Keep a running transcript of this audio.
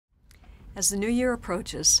As the new year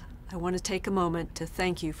approaches, I want to take a moment to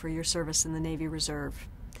thank you for your service in the Navy Reserve.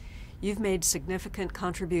 You've made significant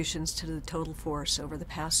contributions to the total force over the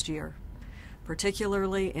past year,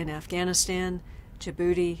 particularly in Afghanistan,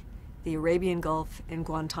 Djibouti, the Arabian Gulf, and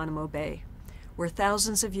Guantanamo Bay, where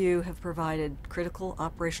thousands of you have provided critical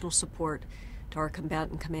operational support to our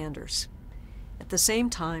combatant commanders. At the same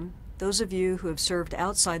time, those of you who have served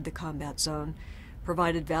outside the combat zone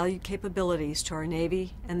provided valued capabilities to our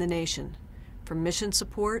Navy and the nation, from mission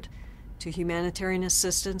support to humanitarian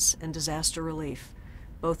assistance and disaster relief,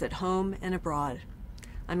 both at home and abroad.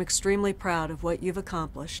 I'm extremely proud of what you've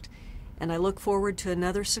accomplished, and I look forward to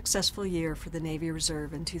another successful year for the Navy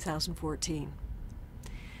Reserve in 2014.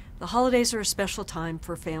 The holidays are a special time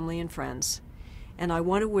for family and friends, and I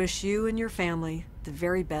want to wish you and your family the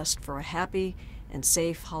very best for a happy and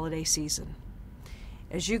safe holiday season.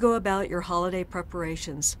 As you go about your holiday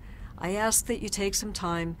preparations, I ask that you take some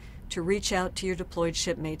time to reach out to your deployed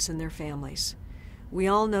shipmates and their families. We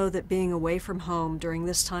all know that being away from home during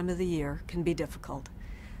this time of the year can be difficult,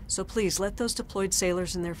 so please let those deployed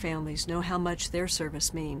sailors and their families know how much their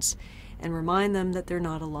service means and remind them that they're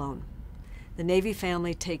not alone. The Navy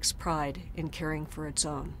family takes pride in caring for its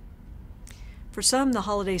own. For some, the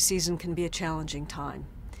holiday season can be a challenging time.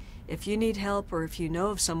 If you need help or if you know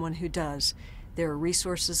of someone who does, there are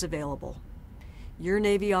resources available. Your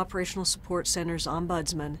Navy Operational Support Center's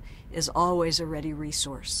Ombudsman is always a ready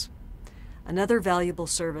resource. Another valuable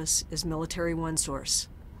service is Military OneSource.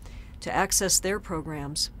 To access their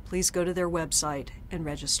programs, please go to their website and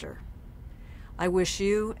register. I wish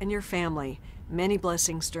you and your family many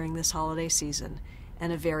blessings during this holiday season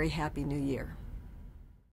and a very happy new year.